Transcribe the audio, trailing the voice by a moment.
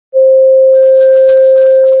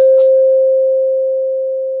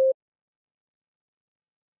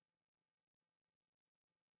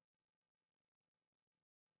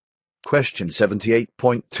Question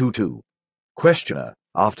 78.22. Questioner,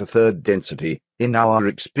 after third density, in our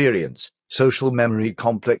experience, social memory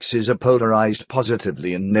complexes are polarized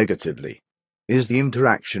positively and negatively. Is the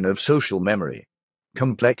interaction of social memory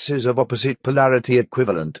complexes of opposite polarity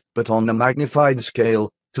equivalent, but on a magnified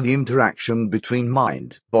scale, to the interaction between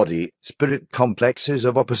mind, body, spirit complexes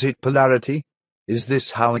of opposite polarity? Is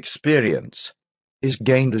this how experience is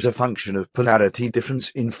gained as a function of polarity difference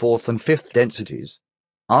in fourth and fifth densities?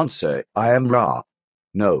 Answer, I am Ra.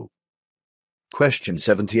 No. Question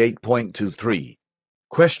 78.23.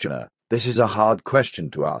 Questioner, this is a hard question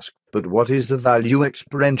to ask, but what is the value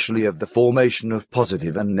experientially of the formation of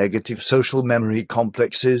positive and negative social memory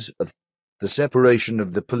complexes, of the separation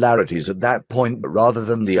of the polarities at that point rather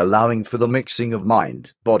than the allowing for the mixing of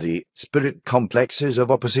mind, body, spirit complexes of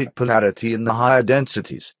opposite polarity in the higher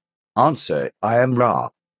densities? Answer, I am Ra.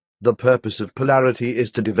 The purpose of polarity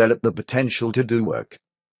is to develop the potential to do work.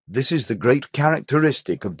 This is the great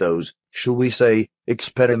characteristic of those, shall we say,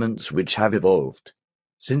 experiments which have evolved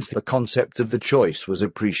since the concept of the choice was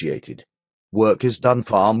appreciated. Work is done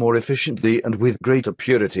far more efficiently and with greater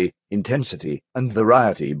purity, intensity, and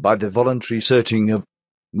variety by the voluntary searching of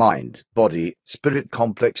mind, body, spirit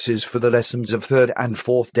complexes for the lessons of third and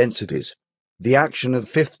fourth densities. The action of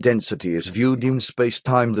fifth density is viewed in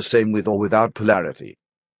space-time the same with or without polarity.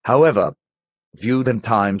 However, viewed in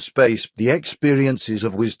time-space, the experiences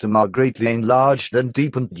of wisdom are greatly enlarged and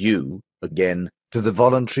deepened due, again, to the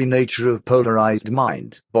voluntary nature of polarized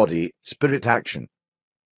mind, body, spirit action.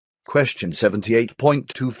 Question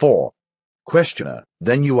 78.24. Questioner,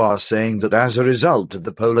 then you are saying that as a result of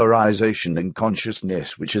the polarization in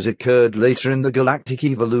consciousness which has occurred later in the galactic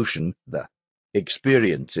evolution, the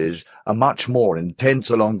experiences are much more intense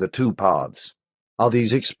along the two paths. Are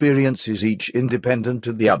these experiences each independent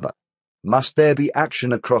of the other? Must there be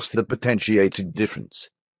action across the potentiated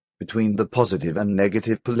difference between the positive and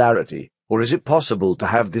negative polarity, or is it possible to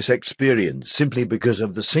have this experience simply because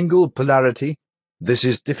of the single polarity? This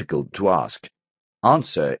is difficult to ask.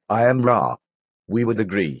 Answer, I am Ra. We would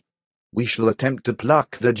agree. We shall attempt to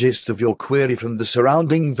pluck the gist of your query from the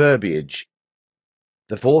surrounding verbiage.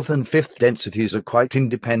 The fourth and fifth densities are quite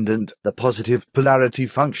independent, the positive polarity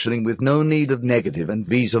functioning with no need of negative and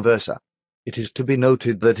vice versa. It is to be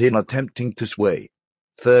noted that in attempting to sway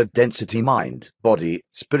third density mind, body,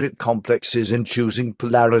 spirit complexes in choosing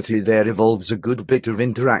polarity there evolves a good bit of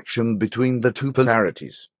interaction between the two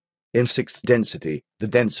polarities. In sixth density, the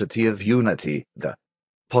density of unity, the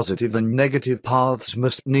positive and negative paths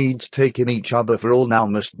must needs take in each other for all now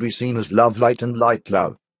must be seen as love light and light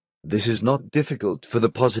love. This is not difficult for the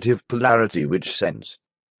positive polarity which sends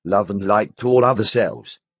love and light to all other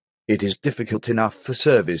selves. It is difficult enough for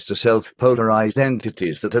service to self-polarized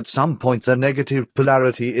entities that at some point the negative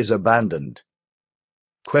polarity is abandoned.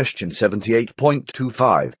 Question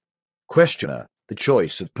 78.25. Questioner, the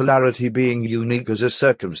choice of polarity being unique as a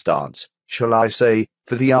circumstance, shall I say,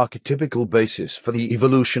 for the archetypical basis for the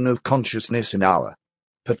evolution of consciousness in our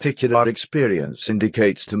particular experience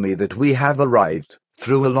indicates to me that we have arrived,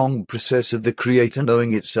 through a long process of the Creator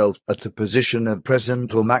knowing itself, at a position of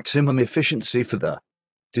present or maximum efficiency for the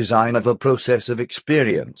design of a process of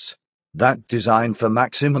experience. That design for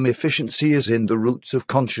maximum efficiency is in the roots of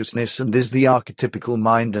consciousness and is the archetypical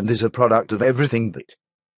mind and is a product of everything that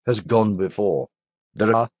has gone before.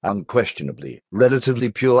 There are, unquestionably, relatively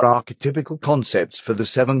pure archetypical concepts for the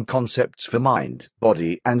seven concepts for mind,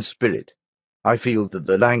 body, and spirit. I feel that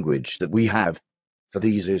the language that we have for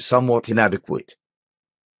these is somewhat inadequate.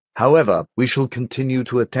 However, we shall continue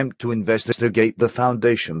to attempt to investigate the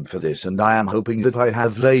foundation for this, and I am hoping that I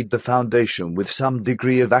have laid the foundation with some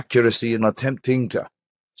degree of accuracy in attempting to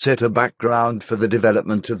set a background for the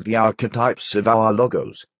development of the archetypes of our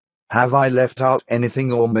logos. Have I left out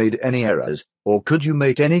anything or made any errors, or could you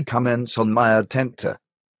make any comments on my attempt to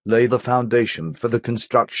lay the foundation for the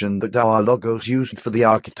construction that our logos used for the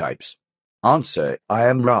archetypes? Answer, I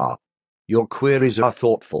am Ra. Your queries are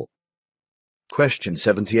thoughtful. Question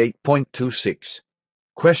 78.26.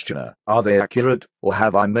 Questioner, are they accurate, or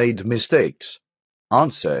have I made mistakes?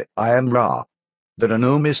 Answer, I am Ra. There are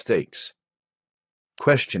no mistakes.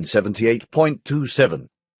 Question 78.27.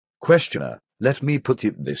 Questioner, let me put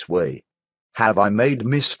it this way. Have I made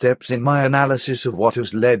missteps in my analysis of what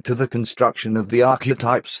has led to the construction of the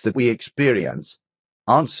archetypes that we experience?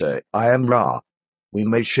 Answer, I am Ra. We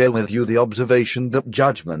may share with you the observation that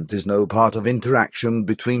judgment is no part of interaction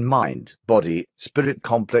between mind, body, spirit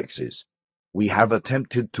complexes. We have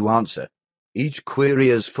attempted to answer each query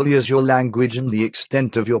as fully as your language and the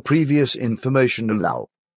extent of your previous information allow.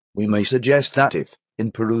 We may suggest that if,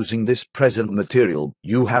 in perusing this present material,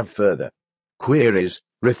 you have further queries,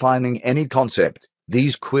 Refining any concept,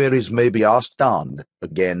 these queries may be asked and,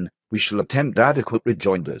 again, we shall attempt adequate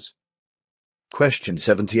rejoinders. Question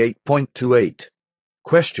 78.28.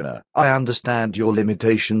 Questioner, I understand your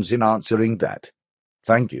limitations in answering that.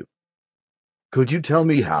 Thank you. Could you tell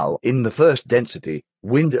me how, in the first density,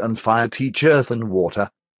 wind and fire teach earth and water?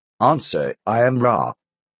 Answer, I am Ra.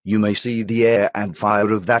 You may see the air and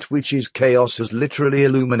fire of that which is chaos as literally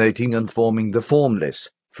illuminating and forming the formless,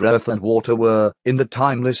 for earth and water were, in the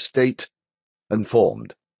timeless state, and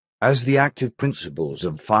formed. As the active principles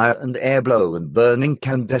of fire and air blow and burn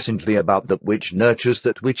incandescently about that which nurtures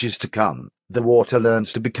that which is to come, the water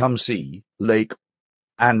learns to become sea, lake,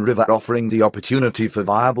 and river, offering the opportunity for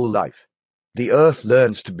viable life. The earth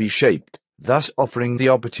learns to be shaped, thus offering the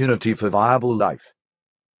opportunity for viable life.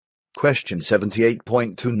 Question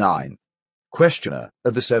 78.29. Questioner,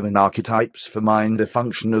 are the 7 archetypes for mind a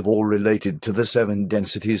function of or related to the 7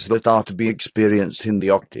 densities that are to be experienced in the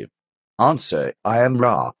octave? Answer, I am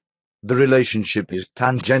Ra. The relationship is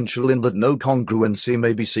tangential in that no congruency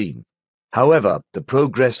may be seen. However, the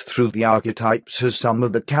progress through the archetypes has some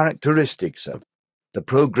of the characteristics of the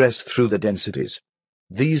progress through the densities.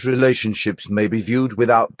 These relationships may be viewed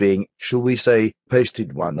without being, shall we say,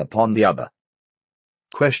 pasted one upon the other.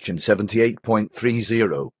 Question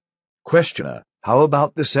 78.30. Questioner, how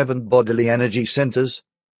about the 7 bodily energy centers?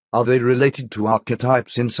 Are they related to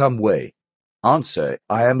archetypes in some way? Answer,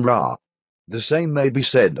 I am Ra. The same may be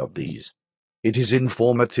said of these. It is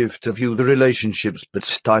informative to view the relationships but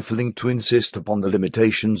stifling to insist upon the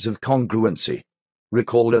limitations of congruency.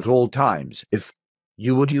 Recall at all times, if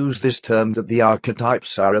you would use this term, that the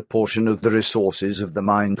archetypes are a portion of the resources of the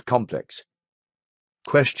mind complex.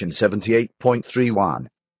 Question 78.31.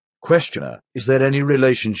 Questioner, is there any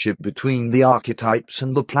relationship between the archetypes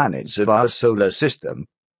and the planets of our solar system?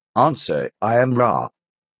 Answer, I am Ra.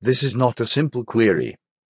 This is not a simple query.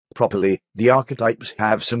 Properly, the archetypes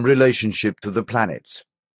have some relationship to the planets.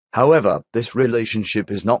 However, this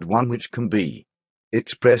relationship is not one which can be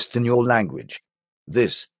expressed in your language.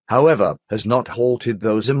 This, however, has not halted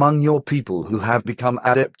those among your people who have become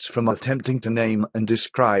adepts from attempting to name and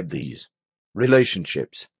describe these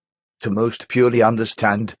relationships. To most purely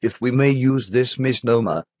understand, if we may use this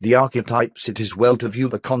misnomer, the archetypes, it is well to view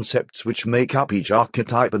the concepts which make up each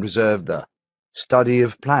archetype and reserve the study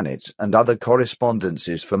of planets and other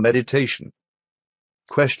correspondences for meditation.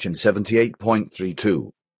 Question 78.32.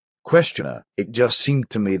 Questioner, it just seemed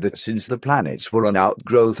to me that since the planets were an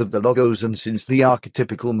outgrowth of the logos and since the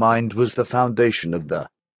archetypical mind was the foundation of the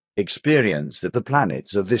experience, that the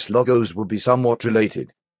planets of this logos will be somewhat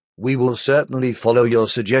related. We will certainly follow your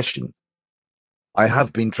suggestion. I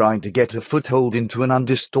have been trying to get a foothold into an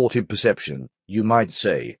undistorted perception, you might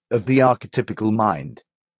say, of the archetypical mind.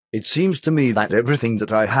 It seems to me that everything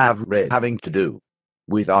that I have read having to do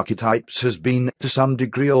with archetypes has been, to some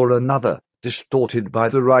degree or another, distorted by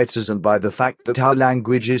the writers and by the fact that our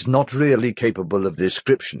language is not really capable of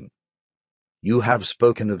description. You have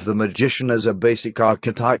spoken of the magician as a basic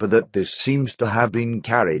archetype, and that this seems to have been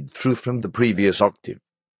carried through from the previous octave.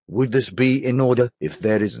 Would this be in order, if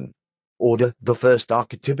there is an order, the first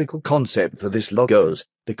archetypical concept for this logos,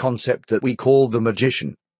 the concept that we call the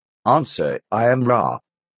magician? Answer, I am Ra.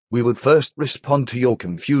 We would first respond to your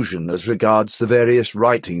confusion as regards the various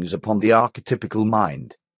writings upon the archetypical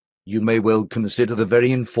mind. You may well consider the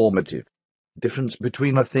very informative difference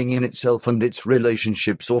between a thing in itself and its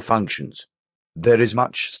relationships or functions. There is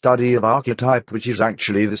much study of archetype which is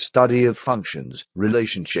actually the study of functions,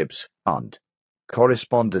 relationships, and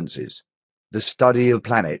correspondences. The study of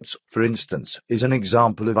planets, for instance, is an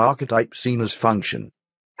example of archetype seen as function.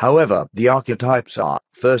 However, the archetypes are,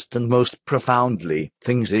 first and most profoundly,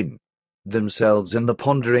 things in themselves, and the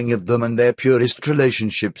pondering of them and their purest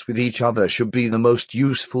relationships with each other should be the most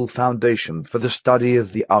useful foundation for the study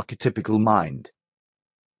of the archetypical mind.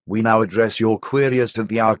 We now address your query as to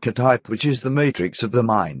the archetype which is the matrix of the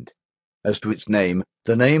mind. As to its name,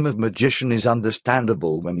 the name of magician is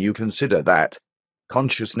understandable when you consider that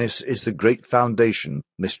consciousness is the great foundation,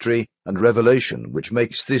 mystery, and revelation which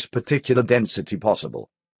makes this particular density possible.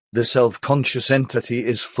 The self-conscious entity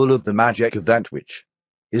is full of the magic of that which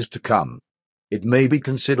is to come. It may be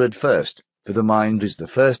considered first, for the mind is the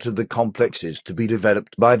first of the complexes to be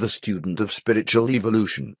developed by the student of spiritual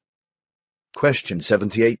evolution. Question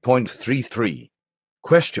 78.33.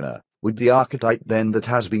 Questioner, would the archetype then that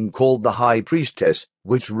has been called the High Priestess,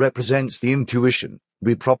 which represents the intuition,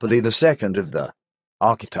 be properly the second of the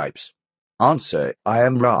archetypes? Answer, I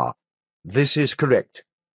am Ra. This is correct.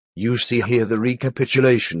 You see here the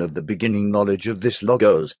recapitulation of the beginning knowledge of this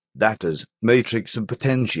logos, that is, matrix and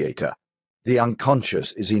potentiator. The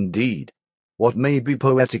unconscious is indeed what may be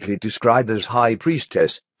poetically described as High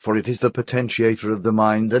Priestess, for it is the potentiator of the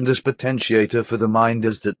mind, and as potentiator for the mind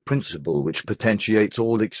is that principle which potentiates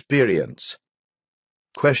all experience.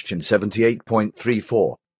 Question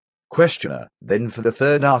 78.34. Questioner, then for the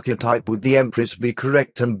third archetype would the Empress be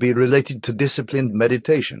correct and be related to disciplined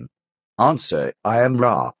meditation? Answer, I am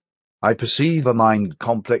Ra. I perceive a mind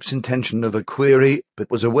complex intention of a query,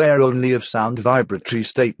 but was aware only of sound vibratory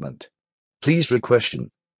statement. Please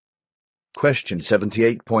re-question. Question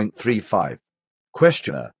 78.35.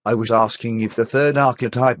 Questioner, I was asking if the third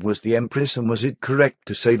archetype was the Empress and was it correct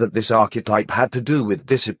to say that this archetype had to do with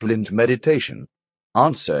disciplined meditation?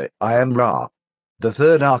 Answer, I am Ra. The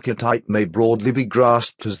third archetype may broadly be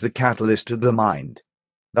grasped as the catalyst of the mind.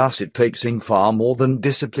 Thus it takes in far more than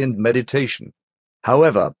disciplined meditation.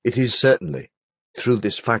 However, it is certainly through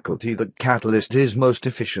this faculty that catalyst is most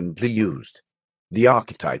efficiently used. The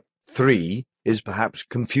archetype 3 is perhaps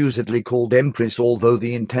confusedly called Empress, although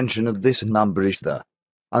the intention of this number is the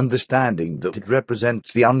understanding that it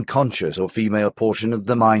represents the unconscious or female portion of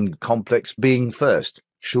the mind complex being first,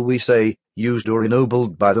 shall we say, used or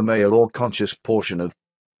ennobled by the male or conscious portion of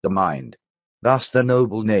the mind. Thus the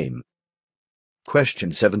noble name.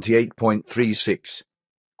 Question 78.36.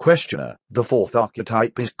 Questioner, the fourth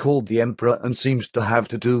archetype is called the Emperor and seems to have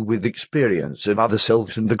to do with experience of other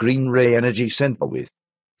selves and the green ray energy center with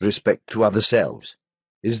respect to other selves.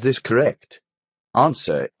 Is this correct?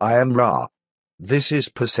 Answer, I am Ra. This is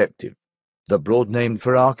perceptive. The broad name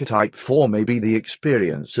for archetype 4 may be the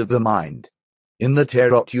experience of the mind. In the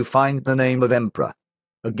tarot you find the name of Emperor.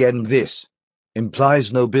 Again, this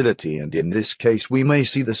implies nobility, and in this case we may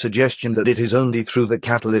see the suggestion that it is only through the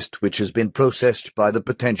catalyst which has been processed by the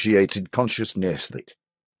potentiated consciousness that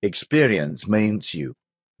experience may ensue.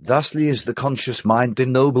 Thusly is the conscious mind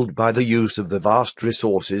ennobled by the use of the vast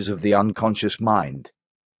resources of the unconscious mind.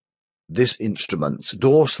 This instrument's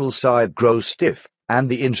dorsal side grows stiff, and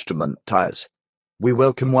the instrument tires. We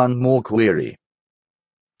welcome one more query.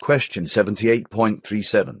 Question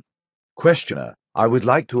 78.37. Questioner, I would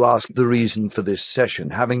like to ask the reason for this session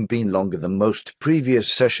having been longer than most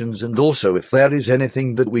previous sessions, and also if there is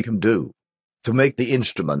anything that we can do to make the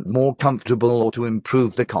instrument more comfortable or to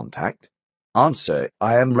improve the contact. Answer,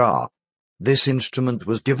 I am Ra. This instrument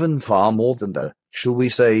was given far more than the, shall we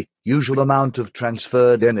say, usual amount of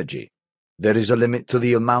transferred energy. There is a limit to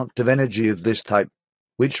the amount of energy of this type,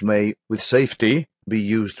 which may, with safety, be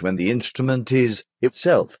used when the instrument is,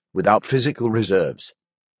 itself, without physical reserves.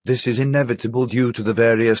 This is inevitable due to the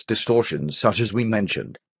various distortions such as we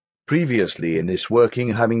mentioned previously in this working,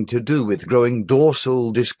 having to do with growing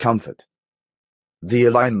dorsal discomfort. The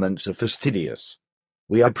alignments are fastidious.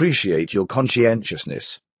 We appreciate your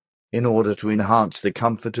conscientiousness. In order to enhance the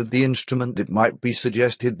comfort of the instrument, it might be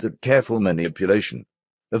suggested that careful manipulation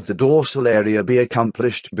of the dorsal area be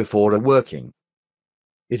accomplished before a working.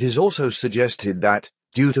 It is also suggested that,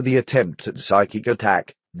 due to the attempt at psychic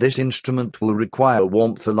attack, this instrument will require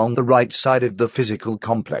warmth along the right side of the physical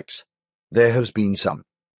complex. There has been some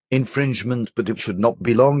infringement, but it should not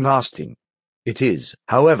be long-lasting. It is,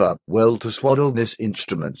 however, well to swaddle this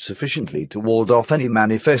instrument sufficiently to ward off any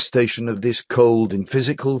manifestation of this cold in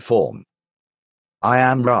physical form. I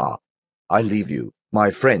am Ra. I leave you,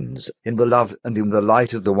 my friends, in the love and in the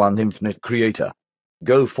light of the one infinite Creator.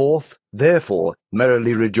 Go forth, therefore,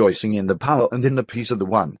 merrily rejoicing in the power and in the peace of the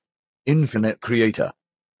one infinite Creator.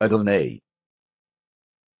 Adonai.